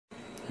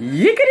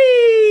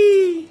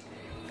Yickety!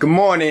 Good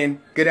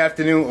morning, good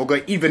afternoon, or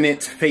good evening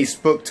to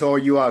Facebook, to all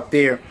you out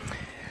there.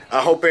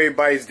 I hope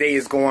everybody's day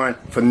is going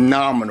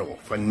phenomenal.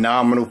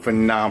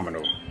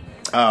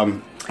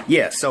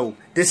 Yeah, so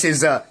this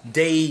is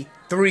day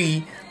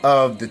 3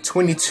 of the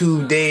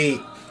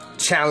 22-day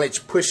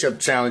challenge, push-up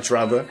challenge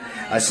rather,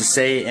 I should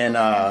say, and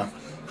I'm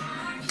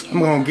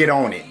gonna get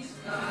on it.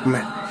 I'm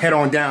gonna head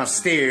on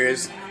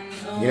downstairs,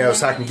 you know,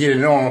 so I can get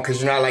it on,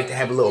 because, you know, I like to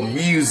have a little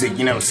music,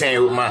 you know what I'm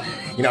saying, with my,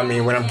 you know what I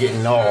mean, when I'm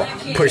getting all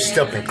pushed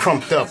up and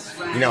crumped up,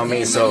 you know what I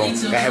mean, so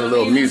I have a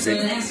little music,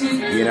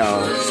 you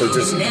know, so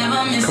just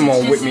come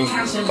on with me,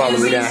 follow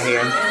me down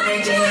here.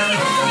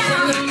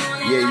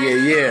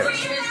 Yeah.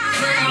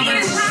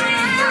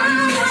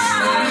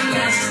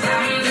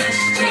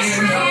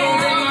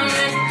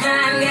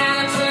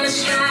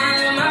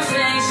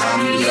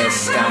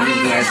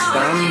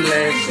 I'm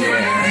blessed,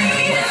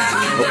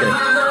 yeah. Okay.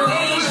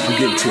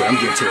 I'm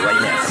getting to it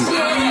right now. Come on.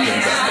 Here we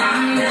go.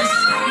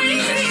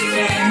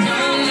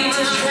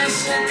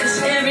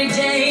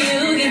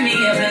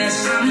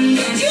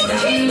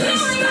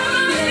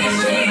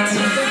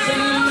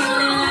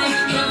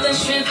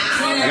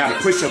 I got a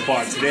push-up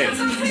bar today.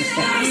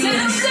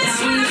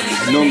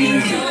 No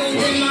music.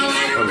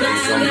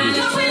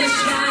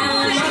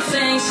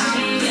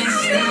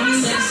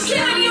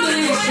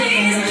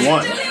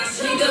 One,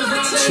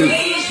 2,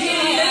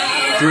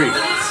 3,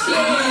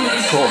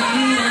 4,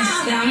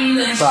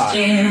 5,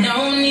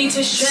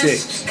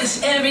 6,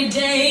 7, 8,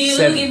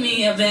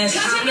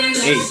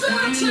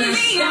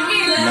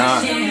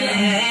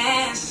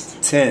 9,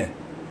 10,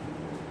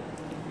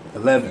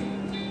 11,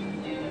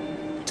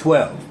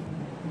 12,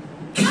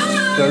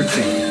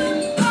 13,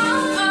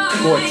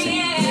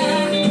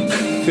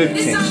 14,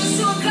 15,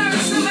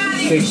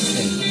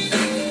 16,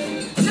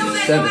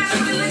 17,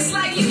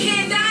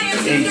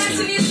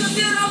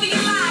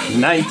 18,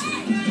 19,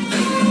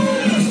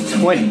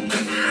 20,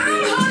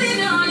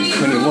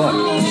 21,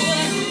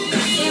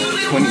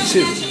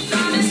 22.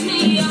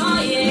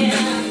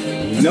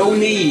 No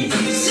knees.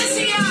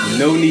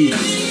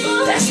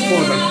 That's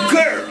for the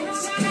girls.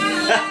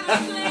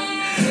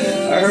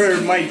 I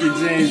heard Mike and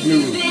James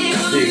knew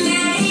they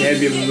had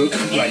me look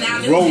like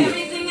rolling.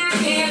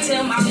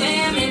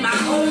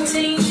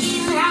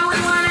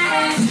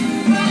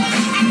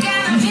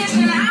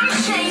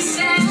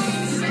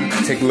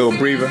 Take a little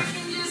breather.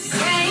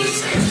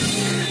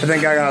 I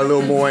think I got a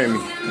little more in me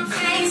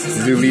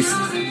to do at least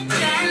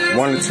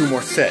 1 or 2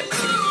 more sets.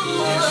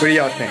 What do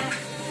y'all think?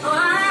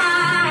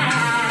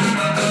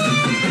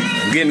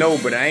 I'm getting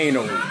old, but I ain't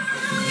old.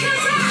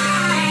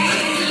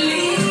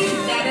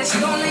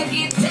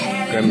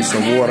 Grab me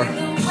some water.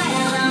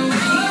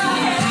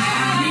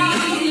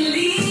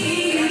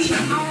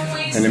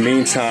 In the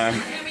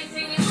meantime,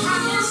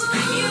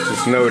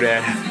 just know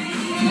that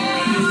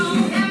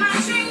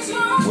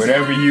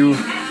whatever you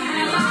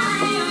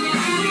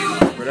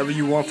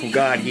want from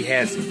God, He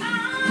has it.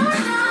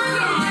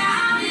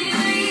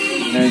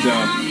 And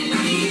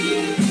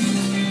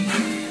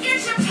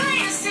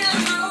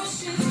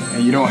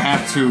you don't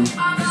have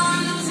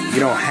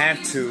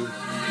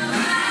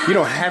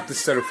to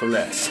settle for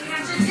less,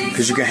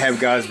 because you can have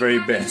God's very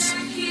best.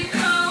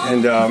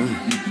 And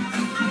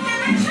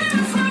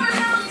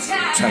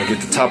trying to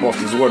get the top off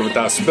this water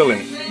without spilling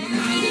it.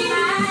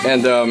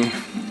 And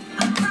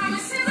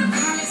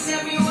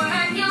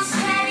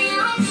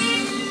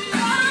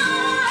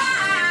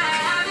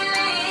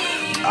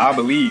I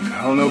believe.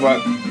 I don't know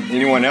about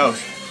anyone else,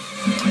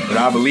 but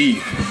I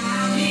believe.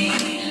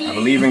 I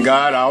believe in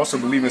God. I also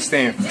believe in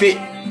staying fit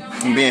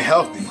and being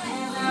healthy.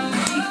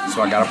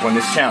 So I got up on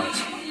this challenge.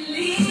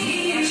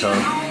 So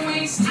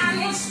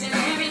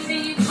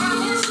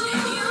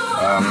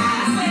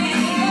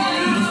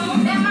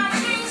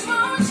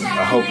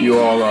I hope you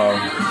all are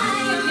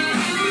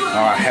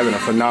having a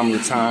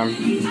phenomenal time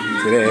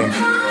today.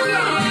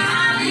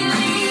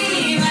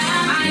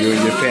 You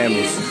and your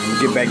families. We'll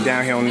get back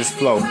down here on this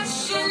floor.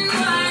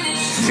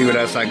 See what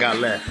else I got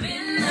left.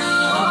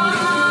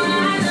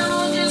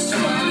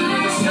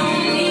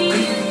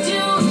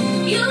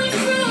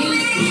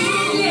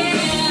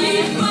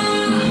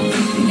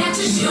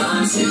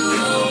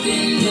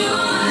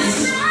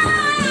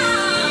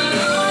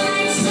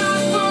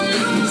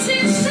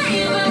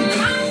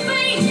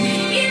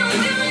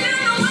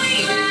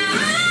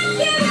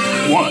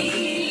 One,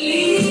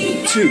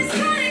 2,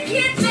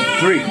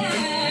 3,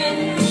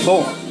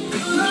 4,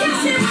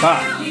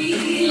 5,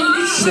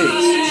 6,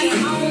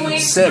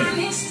 7,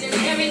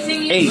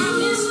 8,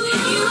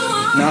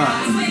 9,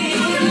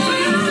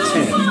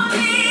 10,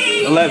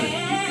 11,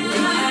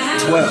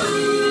 12,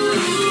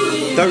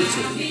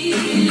 13,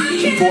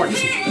 14,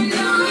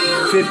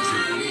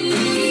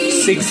 15,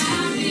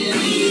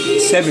 16,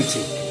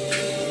 17,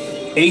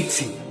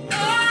 18,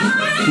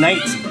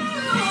 19,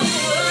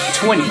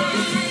 20,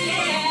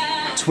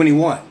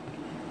 21,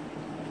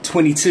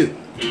 22.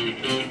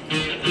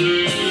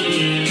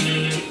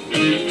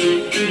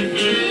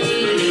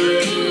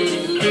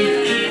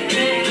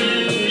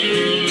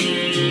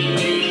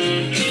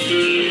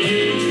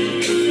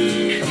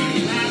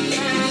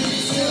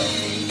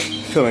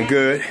 Feeling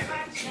good.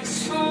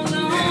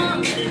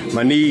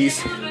 My knees.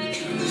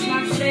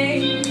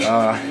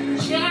 I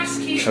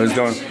was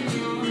doing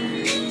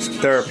some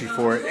therapy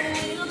for it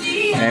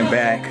and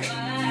back.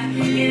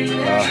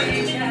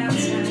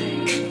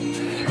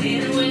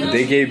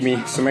 They gave me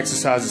some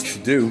exercises to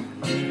do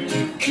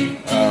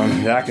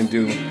that I can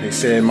do. They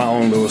said in my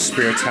own little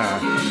spare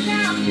time,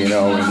 you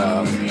know,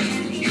 and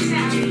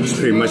it's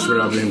pretty much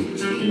what I've been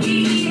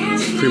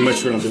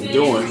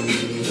doing.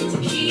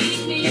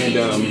 And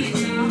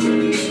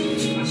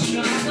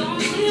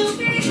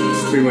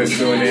pretty much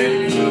doing that.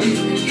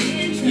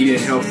 Eating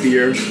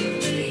healthier,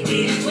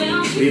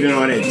 leaving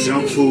all that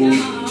junk food,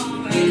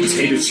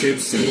 potato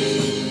chips and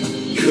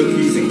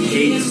cookies and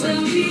cakes,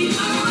 and, you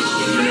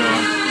know,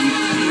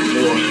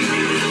 more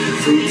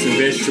fruits and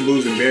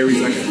vegetables and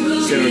berries like I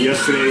said on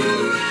yesterday. You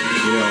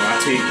know, I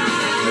take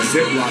a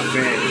Ziploc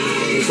bag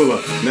full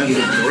of nothing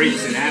but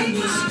grapes and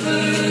apples.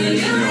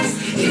 You know,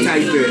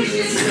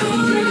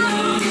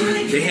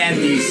 they have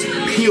these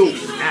peeled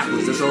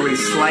apples that's already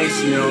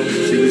sliced, you know,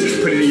 so you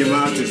just put it in your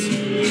mouth, just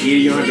eat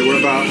it, you don't have to worry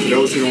about. For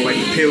those who don't like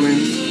the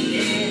peelings,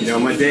 you know,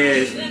 my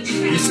dad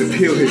used to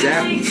peel his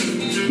apples.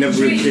 Never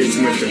really cared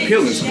too much for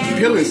peelings.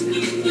 Peelings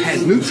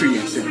has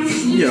nutrients in it,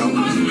 you know,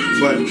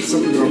 but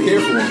some people don't care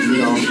for them, you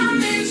know.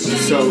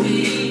 So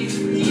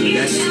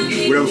that's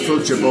whatever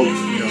floats your boat,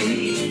 you know.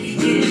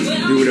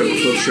 Do whatever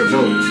floats your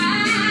boat.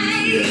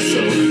 Yeah,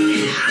 so do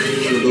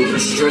a little bit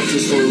of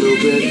stretches for a little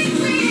bit.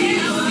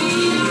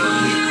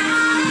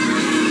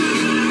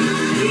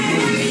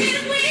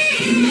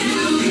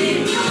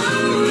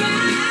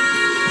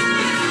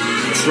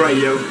 That's right,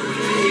 yo.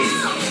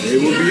 It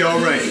will be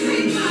alright.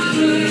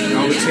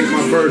 I will take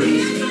my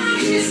burdens.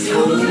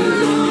 Hold on.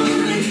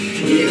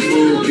 It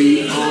will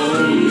be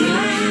alright.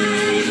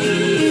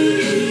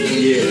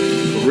 Yeah,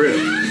 for real.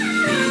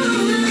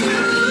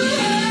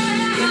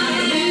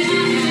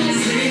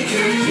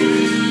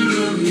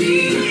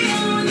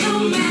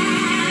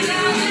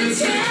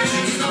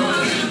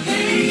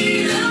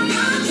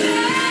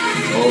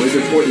 Always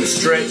important to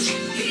stretch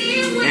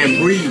and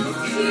breathe.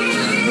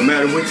 No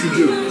matter what you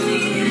do.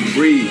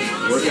 Breathe.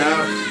 Work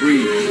out.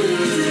 Breathe.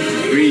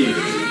 Breathe.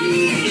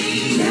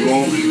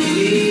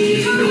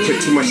 It'll put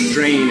too much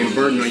strain and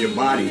burden on your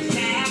body. And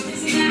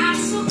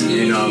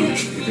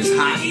if it's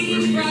hot,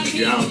 whenever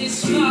you're out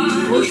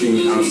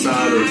working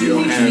outside, or if you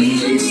don't have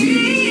AC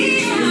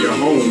in your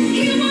home,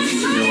 you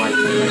know, like I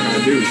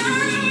do.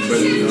 But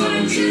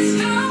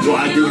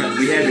well,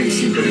 we have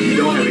AC, but if you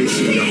don't have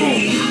AC in your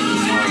home,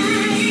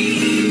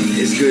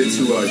 it's good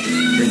to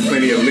drink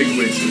plenty of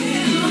liquids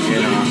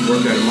and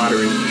work at a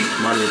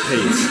moderate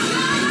pace.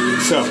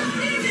 So I'm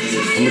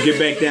gonna get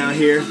back down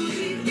here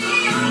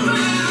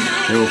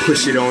and we'll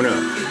push it on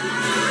up.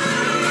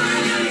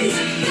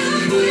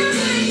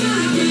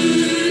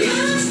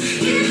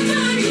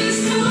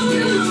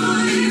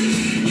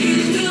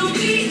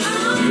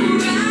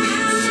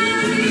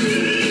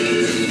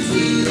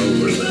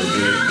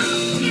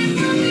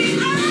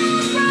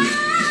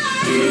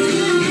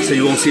 So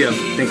you won't see him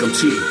think I'm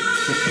cheating.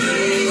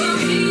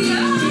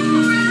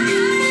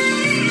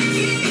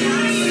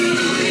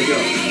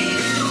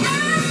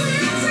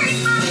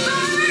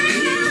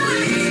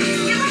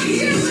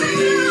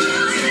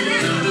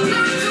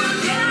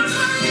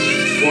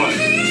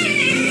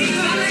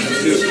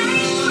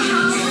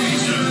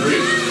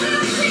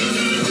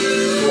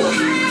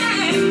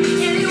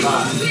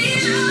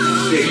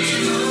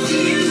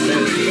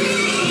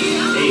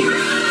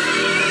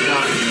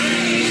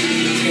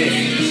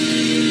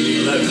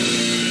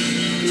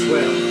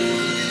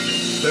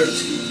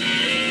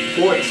 $13,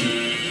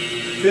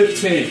 $14,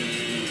 $15,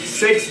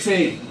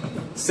 $16,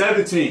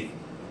 $17,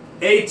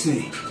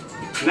 $18,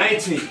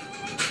 $19,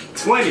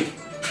 $20,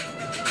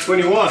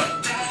 $21,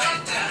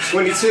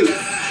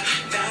 $22.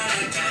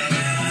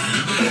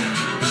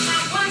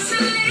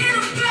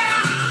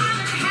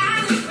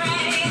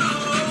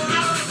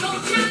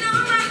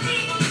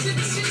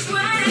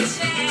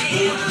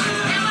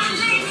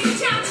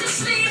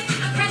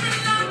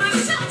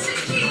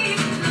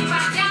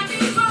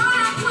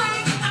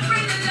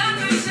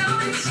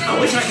 I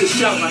wish I could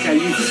shout like I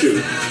used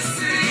to.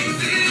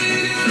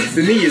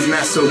 The knee is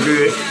not so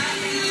good.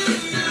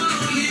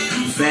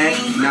 Back,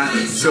 not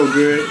so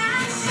good.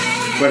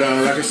 But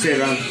like I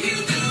said,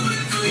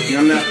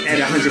 I'm not at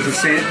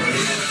 100%.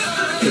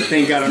 But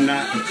thank God I'm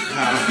not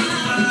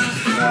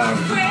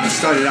I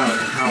started out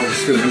how I was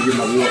feeling. Let me get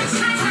my water.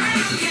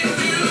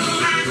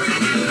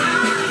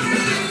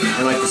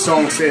 And like the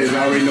song says,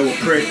 I already know what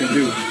prayer can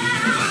do.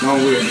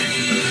 Along with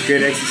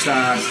good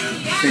exercise,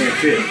 staying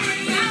fit.